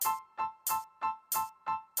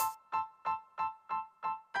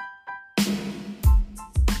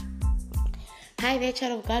Hi there,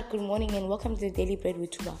 child of God. Good morning and welcome to the Daily Bread with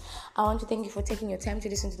Tuba. I want to thank you for taking your time to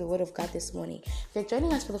listen to the Word of God this morning. If you're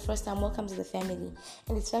joining us for the first time, welcome to the family.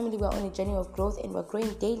 In this family, we're on a journey of growth and we're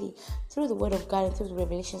growing daily through the Word of God and through the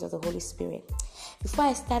revelations of the Holy Spirit. Before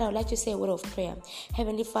I start, I would like to say a word of prayer.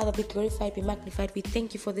 Heavenly Father, be glorified, be magnified. We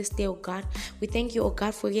thank you for this day, O God. We thank you, O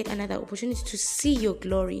God, for yet another opportunity to see your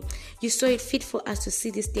glory. You saw it fit for us to see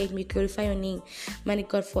this day and we glorify your name, mighty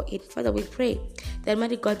God, for it. Father, we pray that,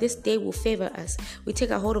 mighty God, this day will favor us. We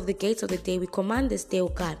take a hold of the gates of the day. We command this day, O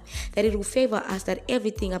God, that it will favor us, that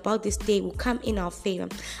everything about this day will come in our favor.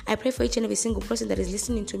 I pray for each and every single person that is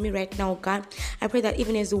listening to me right now, O God. I pray that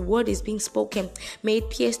even as the word is being spoken, may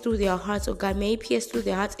it pierce through their hearts, O God. May it pierce through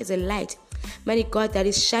their hearts as a light, mighty God, that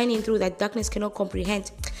is shining through that darkness cannot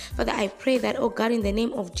comprehend. Father, I pray that, oh God, in the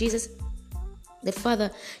name of Jesus, that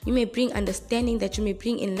Father, you may bring understanding, that you may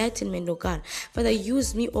bring enlightenment, oh God. Father,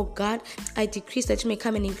 use me, oh God. I decrease that you may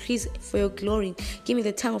come and increase for your glory. Give me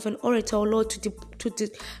the tongue of an orator, oh Lord, to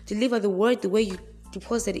deliver the word the way you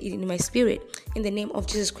deposited it in my spirit. In the name of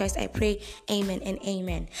Jesus Christ, I pray, amen and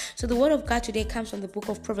amen. So the word of God today comes from the book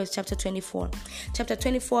of Proverbs chapter 24. Chapter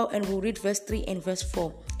 24, and we'll read verse 3 and verse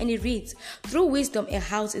 4. And it reads, "Through wisdom a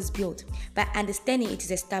house is built, by understanding it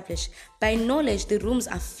is established. By knowledge the rooms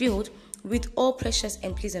are filled with all precious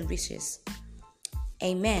and pleasant riches."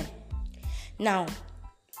 Amen. Now,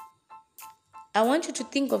 I want you to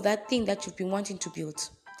think of that thing that you've been wanting to build,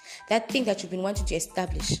 that thing that you've been wanting to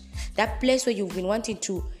establish, that place where you've been wanting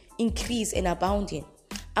to increase and abound in.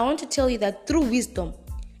 I want to tell you that through wisdom,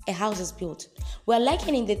 a house is built. We're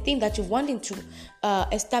likening the thing that you're wanting to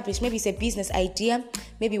establish. Maybe it's a business idea.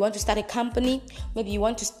 Maybe you want to start a company. Maybe you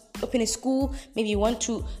want to open a school. Maybe you want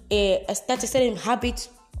to start a certain habit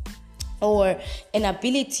or an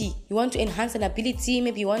ability. You want to enhance an ability.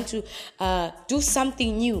 Maybe you want to do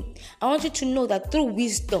something new. I want you to know that through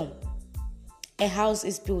wisdom, a house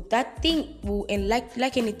is built. That thing will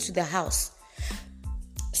liken it to the house.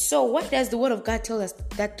 So what does the word of God tell us?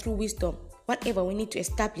 That through wisdom, whatever we need to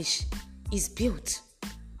establish is built.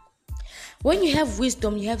 When you have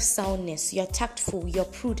wisdom, you have soundness. You're tactful. You're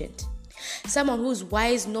prudent. Someone who's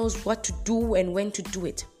wise knows what to do and when to do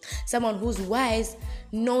it. Someone who's wise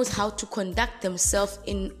knows how to conduct themselves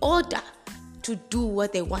in order to do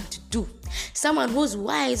what they want to do. Someone who's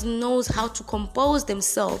wise knows how to compose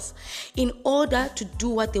themselves in order to do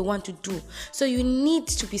what they want to do. So you need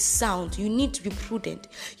to be sound. You need to be prudent.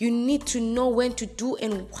 You need to know when to do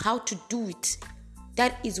and how to do it.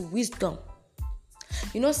 That is wisdom.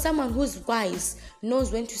 You know, someone who's wise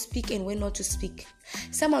knows when to speak and when not to speak.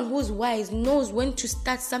 Someone who's wise knows when to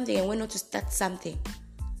start something and when not to start something.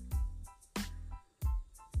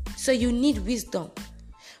 So you need wisdom.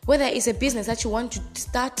 Whether it's a business that you want to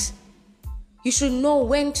start, you should know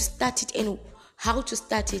when to start it and how to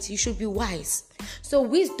start it. You should be wise. So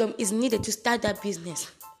wisdom is needed to start that business.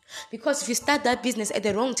 Because if you start that business at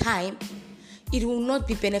the wrong time, it will not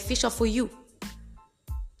be beneficial for you.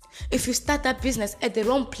 If you start that business at the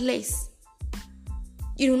wrong place,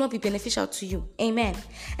 it will not be beneficial to you. Amen.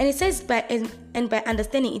 And it says by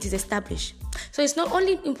understanding it is established. So it's not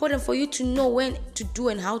only important for you to know when to do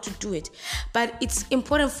and how to do it, but it's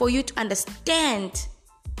important for you to understand,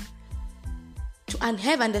 and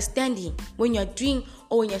have understanding when you're doing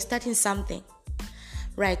or when you're starting something.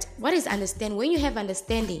 Right? What is understanding? When you have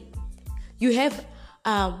understanding, you have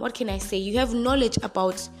you have knowledge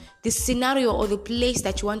about the scenario or the place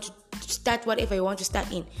that you want to start whatever you want to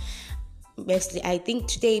start in. Mostly, I think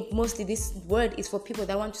today, mostly this word is for people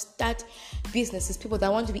that want to start businesses, people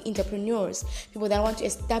that want to be entrepreneurs, people that want to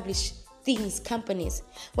establish things, companies.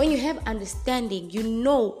 When you have understanding, you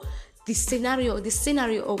know the scenario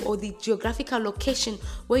or the geographical location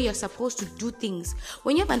where you're supposed to do things.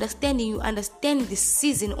 When you have understanding, you understand the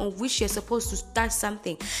season on which you're supposed to start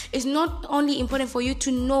something. It's not only important for you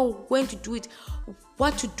to know when to do it,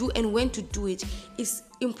 what to do and when to do it. It's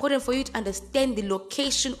important for you to understand the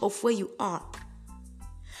location of where you are.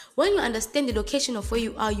 When you understand the location of where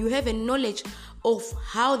you are, you have a knowledge of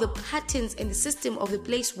how the patterns and the system of the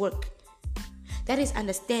place work. That is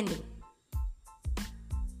understanding.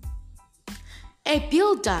 A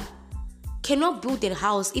builder cannot build a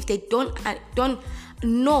house if they don't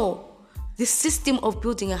know the system of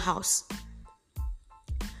building a house.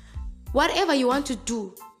 Whatever you want to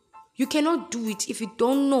do, you cannot do it if you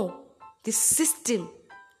don't know the system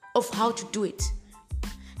of how to do it.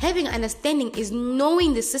 Having understanding is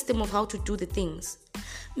knowing the system of how to do the things.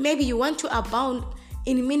 Maybe you want to abound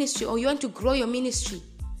in ministry or you want to grow your ministry.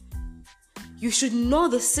 You should know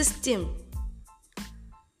the system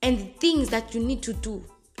and the things that you need to do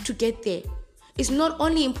to get there. It's not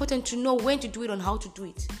only important to know when to do it and how to do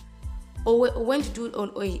it. or when to do it,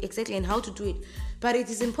 or exactly, and how to do it. But it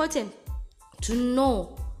is important to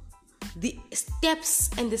know the steps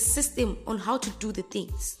and the system on how to do the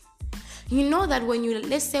things. You know that when you,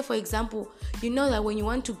 let's say for example, you know that when you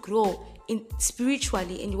want to grow in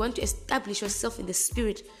spiritually and you want to establish yourself in the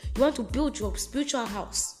spirit, you want to build your spiritual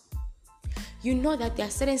house, you know that there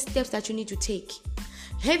are certain steps that you need to take.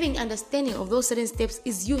 Having understanding of those certain steps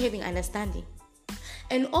is you having understanding.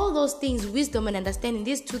 And all those things, wisdom and understanding,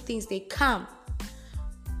 these two things, they come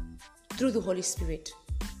through the Holy Spirit.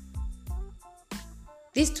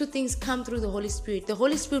 These two things come through the Holy Spirit. The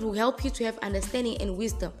Holy Spirit will help you to have understanding and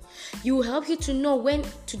wisdom. He will help you to know when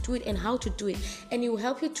to do it and how to do it. And He will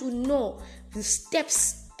help you to know the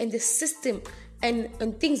steps and the system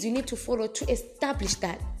and things you need to follow to establish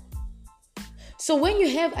that. So when you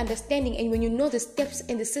have understanding and when you know the steps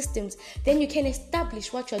and the systems, then you can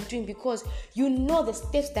establish what you are doing, because you know the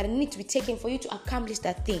steps that need to be taken for you to accomplish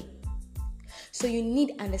that thing. So you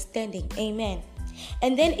need understanding. Amen.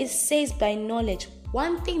 And then it says by knowledge.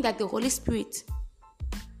 One thing that the Holy Spirit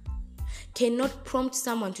cannot prompt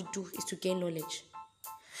someone to do is to gain knowledge.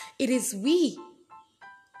 It is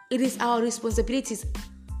our responsibility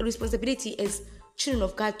as children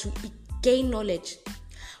of God to gain knowledge.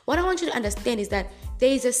 What I want you to understand is that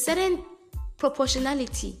there is a certain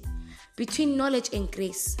proportionality between knowledge and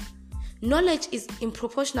grace. Knowledge is in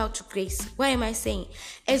proportional to grace. What am I saying?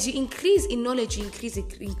 As you increase in knowledge, you increase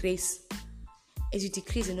in grace. As you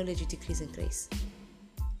decrease in knowledge, you decrease in grace.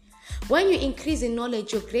 When you increase in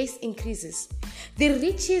knowledge, your grace increases. The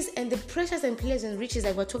riches and the precious and pleasant riches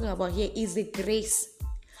that we're talking about here is the grace.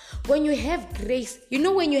 When you have grace,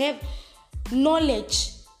 when you have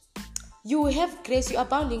knowledge, you will have grace, you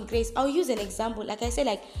abound in grace. I'll use an example. Like I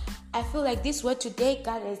said, I feel like this word today,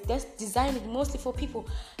 God has just designed it mostly for people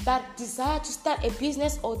that desire to start a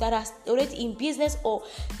business, or that are already in business, or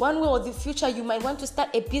one way or the future you might want to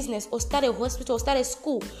start a business or start a hospital or start a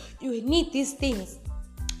school. You need these things.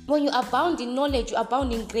 When you abound in knowledge, you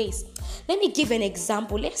abound in grace. Let me give an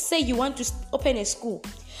example. Let's say you want to open a school.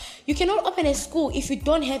 You cannot open a school if you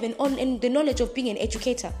don't have the knowledge of being an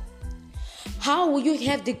educator. How will you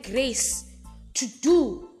have the grace to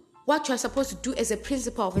do what you are supposed to do as a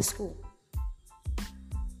principal of a school?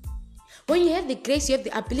 When you have the grace, you have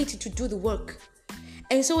the ability to do the work.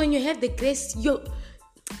 And so when you have the grace,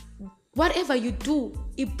 whatever you do,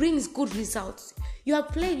 it brings good results. You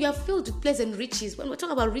are filled with pleasant riches. When we're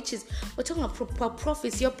talking about riches, we're talking about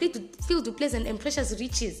profits. You're filled with pleasant and precious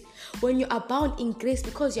riches. When you abound in grace,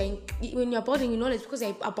 when you're abounding in knowledge, because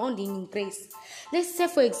you're abounding in grace. Let's say,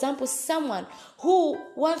 for example, someone who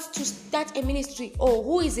wants to start a ministry, or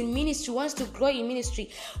who is in ministry, wants to grow in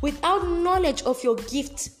ministry, without knowledge of your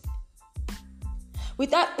gift.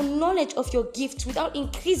 Without knowledge of your gift, without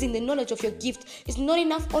increasing the knowledge of your gift, it's not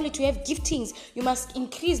enough only to have giftings. You must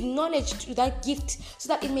increase knowledge to that gift so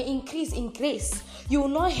that it may increase in grace. You will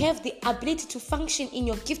not have the ability to function in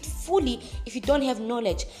your gift fully if you don't have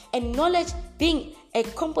knowledge. And knowledge being a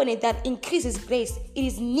component that increases grace, it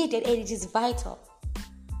is needed and it is vital.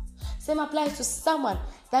 Same applies to someone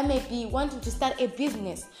that may be wanting to start a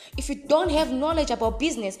business. If you don't have knowledge about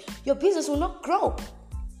business, your business will not grow.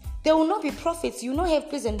 There will not be profits. You will not have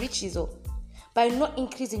pleasant riches by not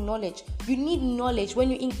increasing knowledge. You need knowledge.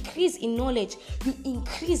 When you increase in knowledge, you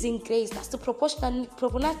increase in grace. That's the proportionality.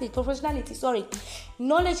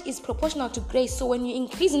 Knowledge is proportional to grace. So when you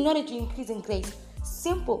increase in knowledge, you increase in grace.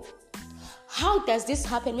 Simple. How does this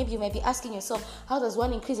happen? Maybe you might be asking yourself, how does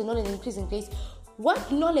one increase in knowledge and increase in grace?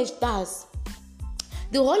 What knowledge does?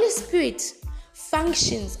 The Holy Spirit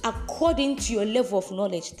functions according to your level of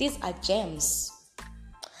knowledge. These are gems.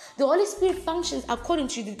 The Holy Spirit functions according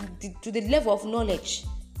to the level of knowledge.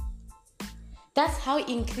 That's how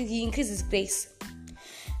he increases grace.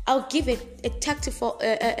 I'll give it a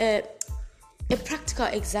practical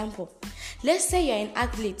example. Let's say you're an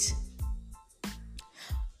athlete.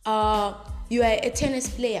 You are a tennis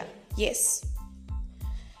player. Yes.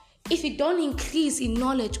 If you don't increase in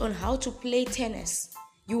knowledge on how to play tennis,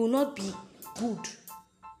 you will not be good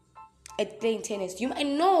at playing tennis. You might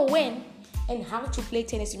know when and how to play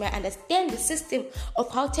tennis. You might understand the system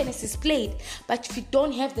of how tennis is played, but if you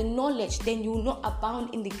don't have the knowledge, then you will not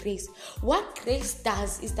abound in the grace. What grace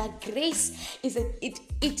does is that grace is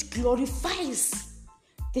it glorifies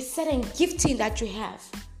the certain gifting that you have.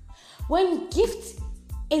 When gift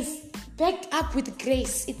is backed up with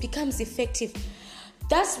grace, it becomes effective.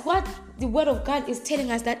 That's what the Word of God is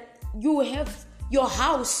telling us, that you have your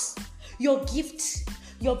house, your gift,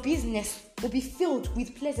 your business will be filled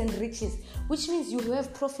with pleasant riches, which means you will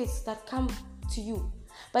have profits that come to you.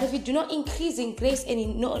 But if you do not increase in grace and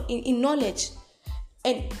in knowledge,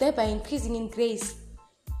 and thereby increasing in grace.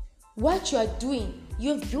 What you are doing,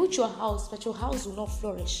 you have built your house, but your house will not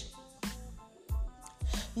flourish.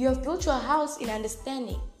 You have built your house in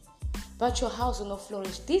understanding, but your house will not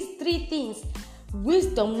flourish. These three things,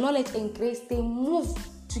 wisdom, knowledge, and grace, they move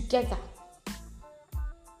together.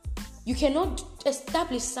 You cannot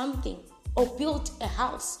establish something or build a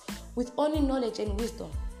house with only knowledge and wisdom.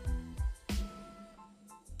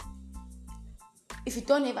 If you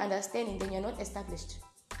don't have understanding, then you're not established.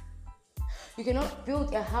 You cannot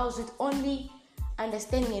build a house with only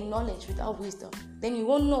understanding and knowledge without wisdom. Then you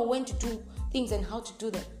won't know when to do things and how to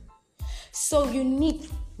do them. So you need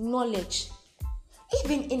knowledge.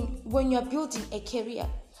 Even when you're building a career,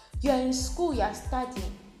 you are in school, you are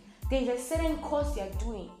studying. There is a certain course you are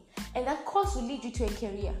doing, and that course will lead you to a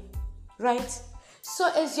career, right?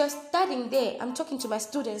 So as you're studying there, I'm talking to my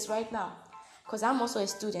students right now, because I'm also a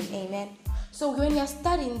student, amen. So when you're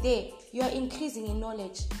studying there, you are increasing in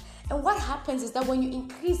knowledge. And what happens is that when you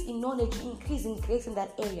increase in knowledge, you increase in grace in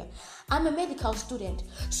that area. I'm a medical student.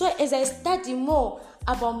 So as I study more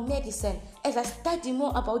about medicine, as I study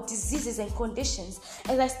more about diseases and conditions,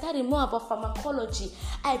 as I study more about pharmacology,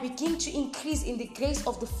 I begin to increase in the grace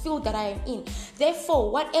of the field that I am in. Therefore,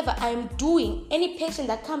 whatever I am doing, any patient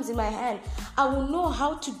that comes in my hand, I will know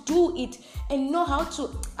how to do it and know how to,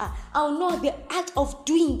 I'll know the art of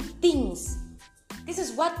doing things. This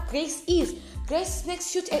is what grace is. Grace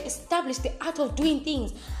makes you to establish the art of doing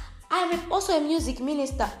things. I'm also a music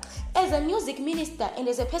minister. As a music minister and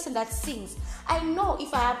as a person that sings, I know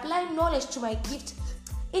if I apply knowledge to my gift,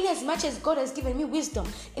 in as much as God has given me wisdom,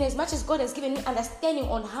 in as much as God has given me understanding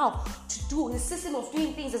on how to do the system of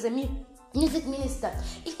doing things as a music minister,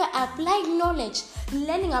 if I apply knowledge,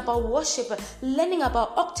 learning about worship, learning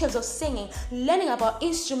about octaves of singing, learning about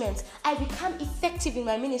instruments, I become effective in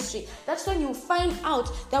my ministry. That's when you find out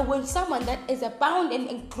that when someone that is abound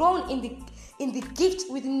and grown in the gift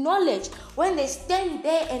with knowledge, when they stand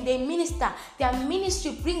there and they minister, their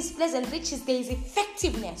ministry brings pleasant riches. There is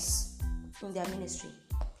effectiveness in their ministry.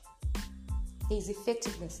 There is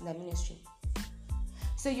effectiveness in their ministry.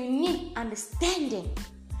 So you need understanding,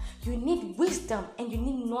 you need wisdom, and you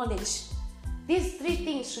need knowledge. These three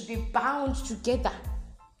things should be bound together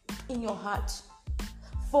in your heart.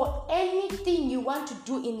 For anything you want to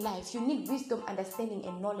do in life, you need wisdom, understanding,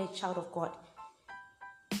 and knowledge, child of God.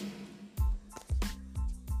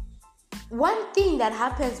 One thing that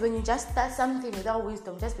happens when you just start something without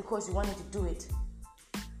wisdom, just because you wanted to do it,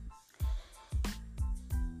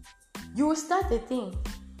 you will start the thing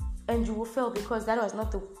and you will fail because that was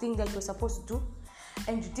not the thing that you were supposed to do,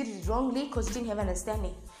 and you did it wrongly because you didn't have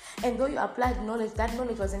understanding. And though you applied knowledge, that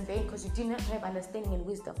knowledge was in vain because you did not have understanding and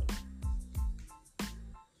wisdom.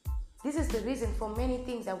 This is the reason for many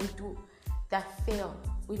things that we do that fail.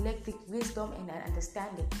 We lack the wisdom and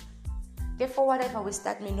understanding. Therefore, whatever we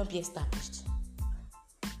start may not be established.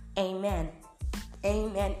 Amen.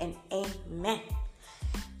 Amen and amen.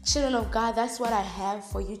 Children of God, that's what I have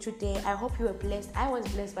for you today. I hope you were blessed. I was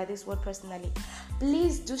blessed by this word personally.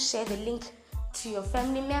 Please do share the link to your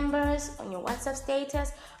family members, on your WhatsApp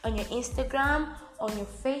status, on your Instagram, on your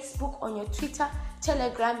Facebook, on your Twitter,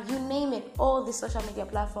 Telegram, you name it, all the social media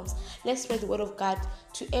platforms. Let's spread the word of God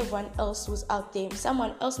to everyone else who's out there.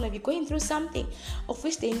 Someone else may be going through something of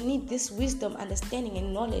which they need this wisdom, understanding,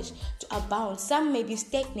 and knowledge to abound. Some may be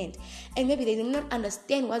stagnant and maybe they do not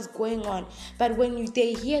understand what's going on. But when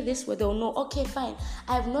they hear this word, they'll know, okay, fine,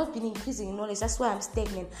 I have not been increasing in knowledge, that's why I'm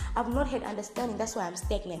stagnant. I've not had understanding, that's why I'm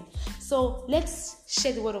stagnant. So let's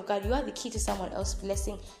share the word of God. You are the key to someone else's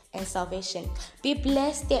blessing and salvation. Be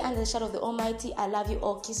blessed. Stay under the shadow of the Almighty. I love you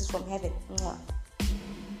all. Kisses from heaven. Mwah.